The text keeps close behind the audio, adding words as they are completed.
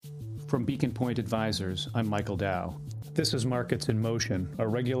From Beacon Point Advisors, I'm Michael Dow. This is Markets in Motion, a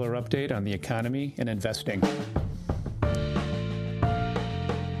regular update on the economy and investing.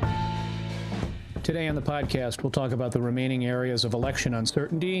 Today on the podcast, we'll talk about the remaining areas of election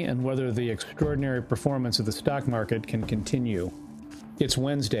uncertainty and whether the extraordinary performance of the stock market can continue. It's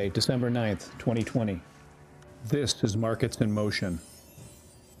Wednesday, December 9th, 2020. This is Markets in Motion.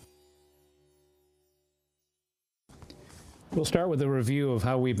 We'll start with a review of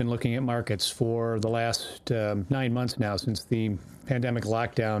how we've been looking at markets for the last 9 months now, since the pandemic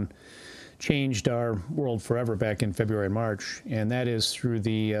lockdown changed our world forever back in February and March, and that is through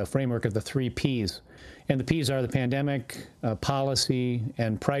the framework of the 3 Ps. And the Ps are the pandemic, policy,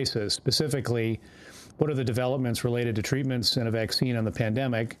 and prices. Specifically, what are the developments related to treatments and a vaccine on the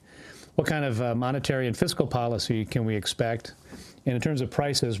pandemic? What kind of monetary and fiscal policy can we expect? And in terms of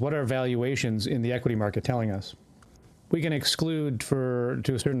prices, what are valuations in the equity market telling us? We can exclude, to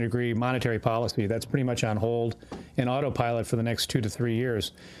a certain degree, monetary policy. That's pretty much on hold and autopilot for the next 2 to 3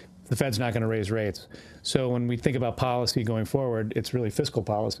 years. The Fed's not going to raise rates. So when we think about policy going forward, it's really fiscal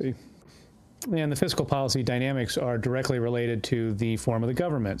policy. And the fiscal policy dynamics are directly related to the form of the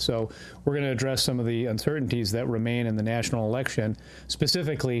government. So we're going to address some of the uncertainties that remain in the national election,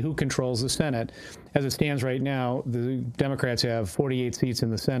 specifically who controls the Senate. As it stands right now, the Democrats have 48 seats in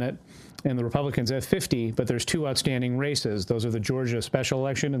the Senate, and the Republicans have 50, but there's 2 outstanding races. Those are the Georgia special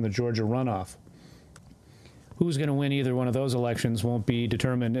election and the Georgia runoff. Who's going to win either one of those elections won't be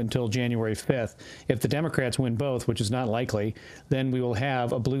determined until January 5th. If the Democrats win both, which is not likely, then we will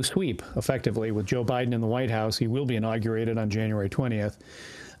have a blue sweep, effectively, with Joe Biden in the White House. He will be inaugurated on January 20th.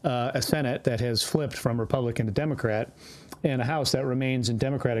 A Senate that has flipped from Republican to Democrat, and a House that remains in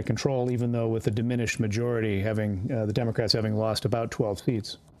Democratic control, even though with a diminished majority, the Democrats having lost about 12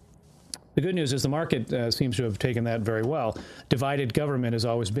 seats. The good news is the market seems to have taken that very well. Divided government has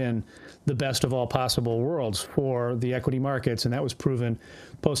always been the best of all possible worlds for the equity markets, and that was proven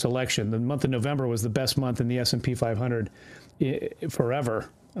post-election. The month of November was the best month in the S&P 500 forever.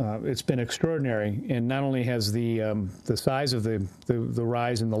 It's been extraordinary, and not only has the size of the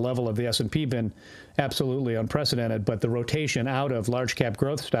rise and the level of the S&P been absolutely unprecedented, but the rotation out of large cap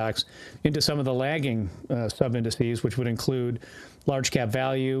growth stocks into some of the lagging sub-indices, which would include large cap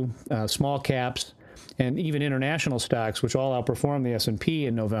value, small caps, and even international stocks, which all outperformed the S&P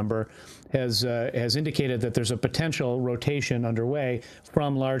in November, has indicated that there's a potential rotation underway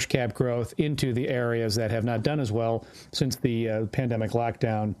from large cap growth into the areas that have not done as well since the pandemic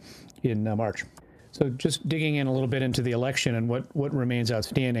lockdown in March. So just digging in a little bit into the election and what remains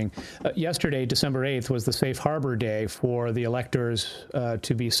outstanding. Yesterday, December 8th, was the safe harbor day for the electors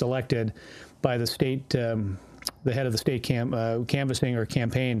to be selected by the state, the head of the state canvassing or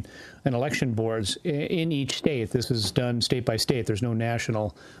campaign and election boards in each state. This is done state by state. There's no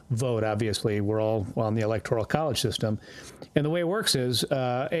national vote, obviously. We're all on the electoral college system. And the way it works is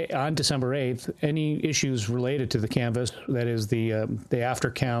on December 8th, any issues related to the canvass, that is the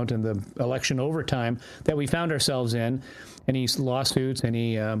after count and the election overtime that we found ourselves in, any lawsuits,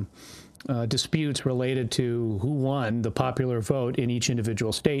 any disputes related to who won the popular vote in each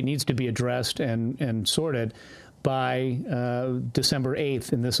individual state needs to be addressed and sorted by December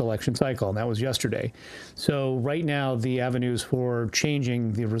 8th in this election cycle, and that was yesterday. So right now, the avenues for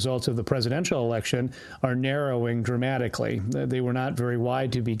changing the results of the presidential election are narrowing dramatically. They were not very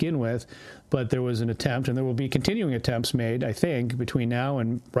wide to begin with, but there was an attempt, and there will be continuing attempts made, I think, between now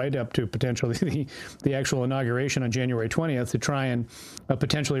and right up to potentially the actual inauguration on January 20th to try and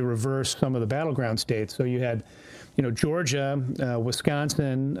potentially reverse some of the battleground states. So you had Georgia,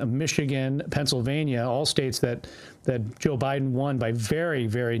 Wisconsin, Michigan, Pennsylvania, all states that Joe Biden won by very,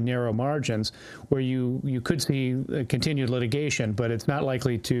 very narrow margins, where you could see continued litigation, but it's not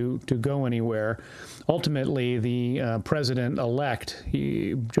likely to go anywhere. Ultimately, the president-elect,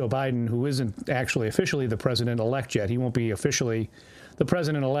 Joe Biden, who isn't actually officially the president-elect yet, he won't be officially the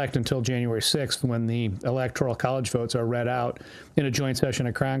president-elect until January 6th, when the electoral college votes are read out in a joint session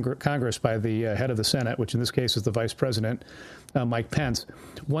of Congress by the head of the Senate, which in this case is the Vice President, Mike Pence.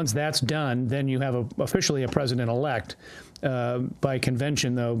 Once that's done, then you have officially a president-elect. By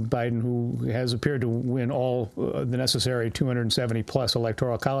convention, though, Biden, who has appeared to win all the necessary 270-plus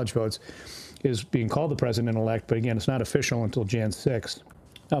electoral college votes, is being called the president-elect, but again, it's not official until Jan 6th.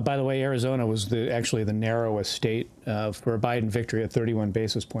 By the way, Arizona was actually the narrowest state for a Biden victory at 31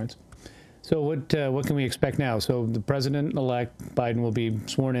 basis points. So what can we expect now? So the president-elect Biden will be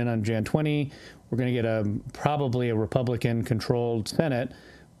sworn in on Jan 20. We're going to get probably a Republican-controlled Senate,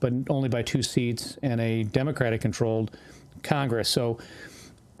 but only by 2 seats, and a Democratic-controlled Congress. So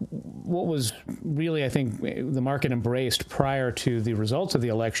what was really, I think, the market embraced prior to the results of the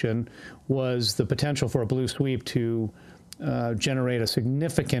election was the potential for a blue sweep to generate a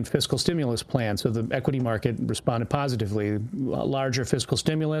significant fiscal stimulus plan. So the equity market responded positively. A larger fiscal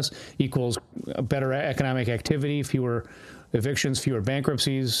stimulus equals better economic activity, fewer evictions, fewer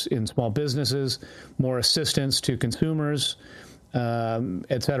bankruptcies in small businesses, more assistance to consumers,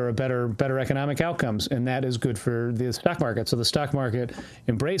 et cetera, better economic outcomes. And that is good for the stock market. So the stock market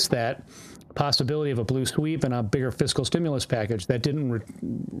embraced that possibility of a blue sweep and a bigger fiscal stimulus package. That didn't,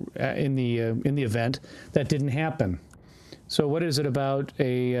 in the event, that didn't happen. So what is it about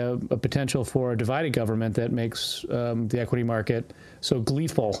a potential for a divided government that makes the equity market so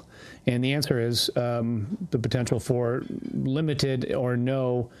gleeful? And the answer is the potential for limited or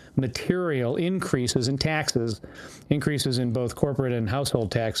no material increases in taxes. Increases in both corporate and household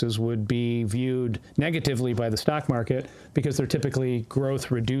taxes would be viewed negatively by the stock market because they're typically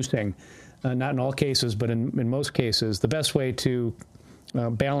growth reducing. Not in all cases, but in most cases. The best way to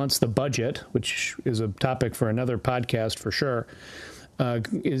balance the budget, which is a topic for another podcast for sure,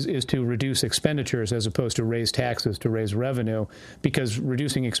 is to reduce expenditures as opposed to raise taxes to raise revenue, because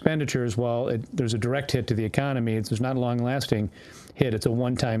reducing expenditures, while there's a direct hit to the economy, there's not a long-lasting hit. It's a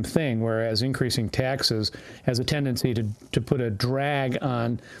one-time thing, whereas increasing taxes has a tendency to put a drag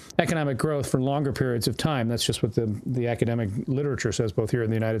on economic growth for longer periods of time. That's just what the academic literature says, both here in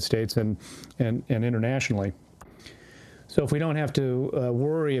the United States and internationally. So if we don't have to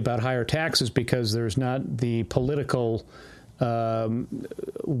worry about higher taxes because there's not the political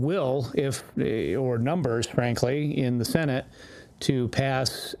will, or numbers, frankly, in the Senate to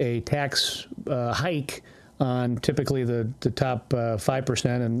pass a tax hike on typically the top 5%,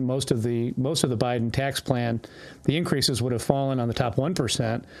 and most of the Biden tax plan, the increases would have fallen on the top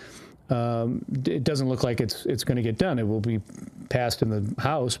 1%. It doesn't look like it's going to get done. It will be passed in the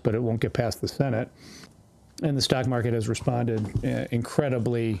House, but it won't get past the Senate. And the stock market has responded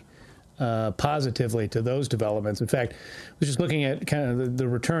incredibly positively to those developments. In fact, I was just looking at kind of the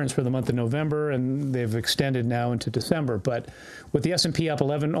returns for the month of November, and they've extended now into December. But with the S&P up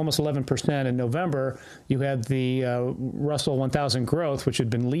almost 11% in November, you had the Russell 1000 growth, which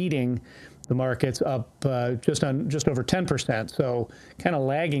had been leading the markets, up just over 10%. So kind of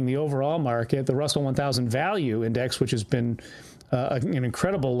lagging the overall market. The Russell 1000 Value Index, which has been an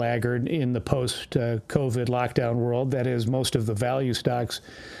incredible laggard in the post-COVID lockdown world. That is, most of the value stocks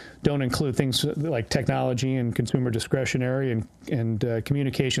don't include things like technology and consumer discretionary and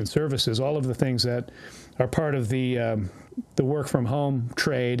communication services, all of the things that are part of the work-from-home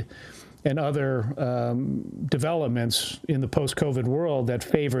trade and other developments in the post-COVID world that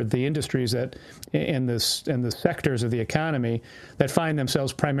favored the industries and the sectors of the economy that find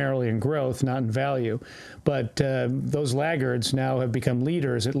themselves primarily in growth, not in value. But those laggards now have become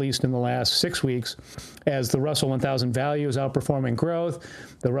leaders, at least in the last 6 weeks, as the Russell 1000 Value is outperforming growth.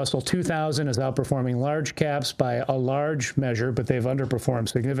 The Russell 2000 is outperforming large caps by a large measure, but they've underperformed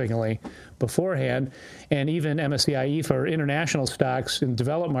significantly beforehand. And even MSCI for international stocks in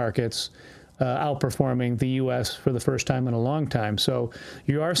developed markets outperforming the U.S. for the first time in a long time. So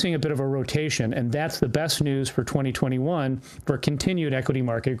you are seeing a bit of a rotation, and that's the best news for 2021 for continued equity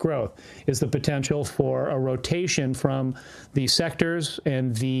market growth, is the potential for a rotation from the sectors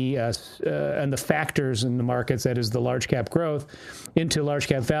and the factors in the markets, that is the large cap growth, into large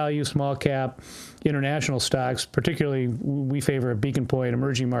cap value, small cap, international stocks. Particularly, we favor Beacon Point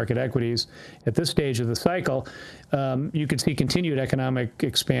emerging market equities at this stage of the cycle. You could see continued economic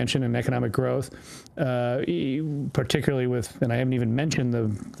expansion and economic growth, particularly with, and I haven't even mentioned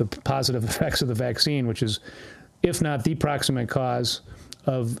the positive effects of the vaccine, which is, if not the proximate cause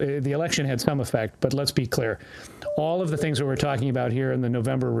of the election, had some effect. But let's be clear. All of the things that we're talking about here in the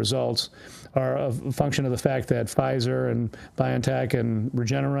November results are a function of the fact that Pfizer and BioNTech and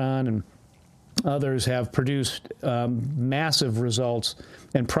Regeneron and others have produced massive results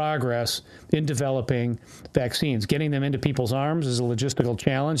and progress in developing vaccines. Getting them into people's arms is a logistical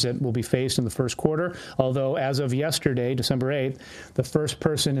challenge that will be faced in the first quarter, although as of yesterday, December 8th, the first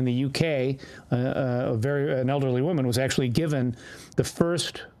person in the UK, an elderly woman, was actually given the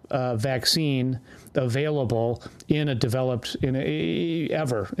first vaccine available in a developed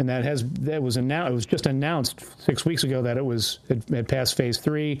ever, and that was announced. It was just announced 6 weeks ago that it had passed phase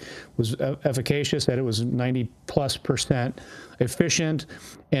 3, was efficacious, that it was 90+% efficient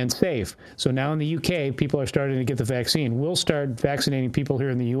and safe. So now in the UK, people are starting to get the vaccine. We'll start vaccinating people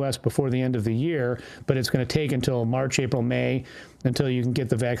here in the US before the end of the year, but it's going to take until March, April, May until you can get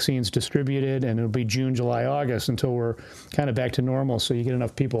the vaccines distributed, and it'll be June, July, August until we're kind of back to normal, so you get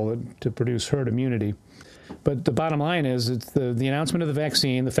enough people to produce herd immunity. But the bottom line is it's the announcement of the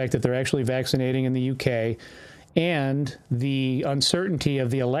vaccine, the fact that they're actually vaccinating in the UK, and the uncertainty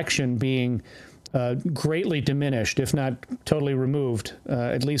of the election being greatly diminished, if not totally removed.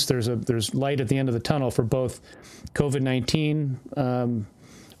 At least there's light at the end of the tunnel for both COVID-19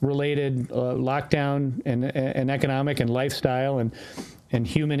 related lockdown and economic and lifestyle and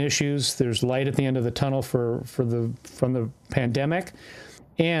human issues. There's light at the end of the tunnel from the pandemic.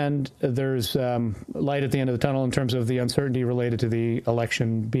 And there's light at the end of the tunnel in terms of the uncertainty related to the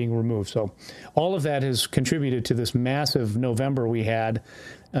election being removed. So all of that has contributed to this massive November we had,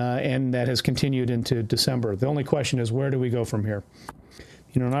 and that has continued into December. The only question is, where do we go from here?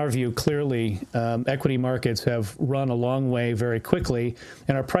 In our view, clearly, equity markets have run a long way very quickly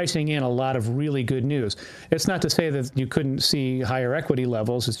and are pricing in a lot of really good news. It's not to say that you couldn't see higher equity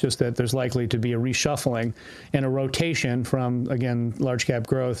levels. It's just that there's likely to be a reshuffling and a rotation from, again, large cap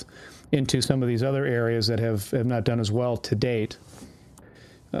growth into some of these other areas that have not done as well to date.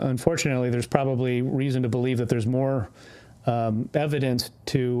 Unfortunately, there's probably reason to believe that there's more evidence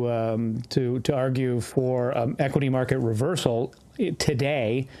to argue for equity market reversal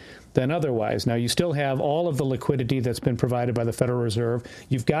today than otherwise. Now, you still have all of the liquidity that's been provided by the Federal Reserve.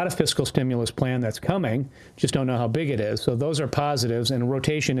 You've got a fiscal stimulus plan that's coming, just don't know how big it is. So those are positives, and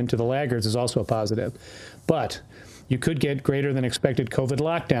rotation into the laggards is also a positive. But you could get greater than expected COVID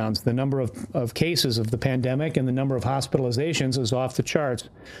lockdowns. The number of cases of the pandemic and the number of hospitalizations is off the charts.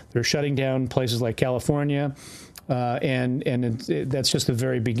 They're shutting down places like California, and that's just the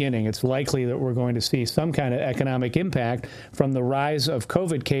very beginning. It's likely that we're going to see some kind of economic impact from the rise of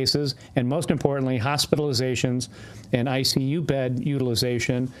COVID cases, and most importantly, hospitalizations and ICU bed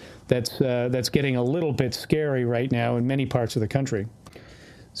utilization that's getting a little bit scary right now in many parts of the country.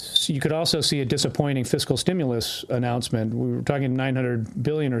 So you could also see a disappointing fiscal stimulus announcement. We were talking $900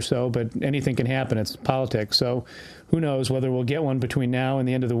 billion or so, but anything can happen. It's politics. So who knows whether we'll get one between now and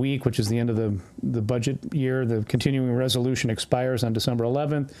the end of the week, which is the end of the budget year. The continuing resolution expires on December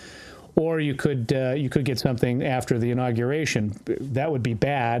 11th. Or you could get something after the inauguration. That would be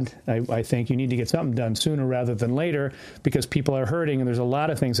bad. I think you need to get something done sooner rather than later, because people are hurting, and there's a lot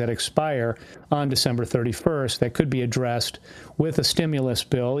of things that expire on December 31st that could be addressed with a stimulus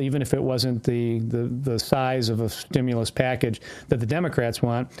bill, even if it wasn't the size of a stimulus package that the Democrats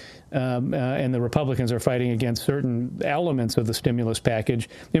want, and the Republicans are fighting against certain elements of the stimulus package,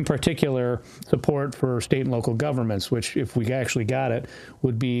 in particular support for state and local governments, which, if we actually got it,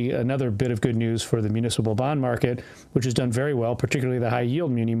 would be another bit of good news for the municipal bond market, which has done very well, particularly the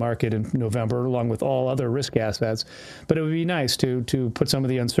high-yield muni market in November, along with all other risk assets. But it would be nice to put some of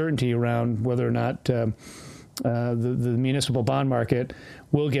the uncertainty around whether or not the municipal bond market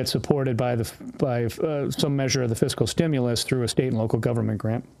will get supported by some measure of the fiscal stimulus through a state and local government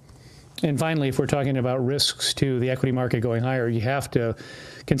grant. And finally, if we're talking about risks to the equity market going higher, you have to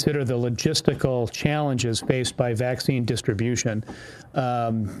consider the logistical challenges faced by vaccine distribution.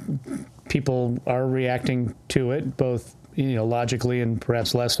 People are reacting to it, both logically and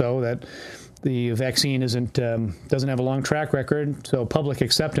perhaps less so, that the vaccine doesn't have a long track record, so public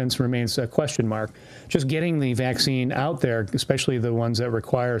acceptance remains a question mark. Just getting the vaccine out there, especially the ones that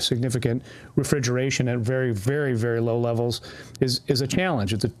require significant refrigeration at very, very, very low levels, is a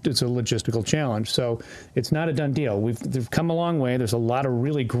challenge. It's a logistical challenge. So it's not a done deal. We've come a long way. There's a lot of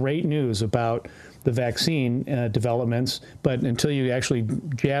really great news about the vaccine developments, but until you actually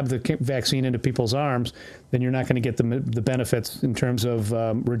jab the vaccine into people's arms, then you're not going to get the benefits in terms of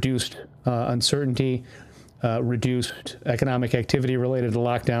reduced uncertainty, reduced economic activity related to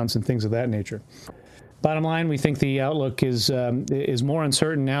lockdowns and things of that nature. Bottom line, we think the outlook is more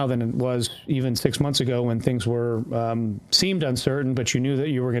uncertain now than it was even 6 months ago, when things seemed uncertain, but you knew that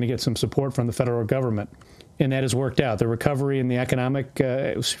you were going to get some support from the federal government. And that has worked out. The recovery in the economic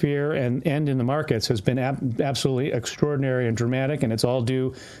sphere and in the markets has been absolutely extraordinary and dramatic, and it's all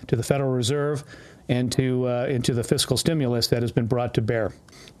due to the Federal Reserve and into the fiscal stimulus that has been brought to bear.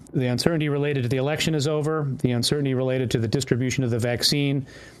 The uncertainty related to the election is over. The uncertainty related to the distribution of the vaccine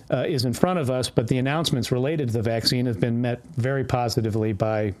is in front of us, but the announcements related to the vaccine have been met very positively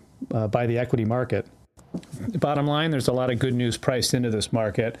by the equity market. Bottom line, there's a lot of good news priced into this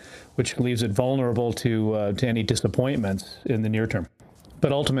market, which leaves it vulnerable to any disappointments in the near term.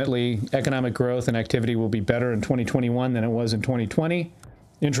 But ultimately, economic growth and activity will be better in 2021 than it was in 2020.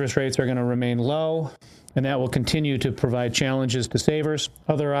 Interest rates are going to remain low, and that will continue to provide challenges to savers.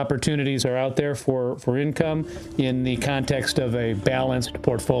 Other opportunities are out there for income in the context of a balanced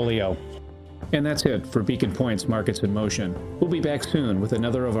portfolio. And that's it for Beacon Point's Markets in Motion. We'll be back soon with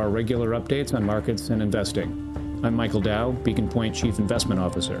another of our regular updates on markets and investing. I'm Michael Dow, Beacon Point Chief Investment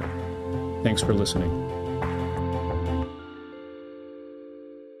Officer. Thanks for listening.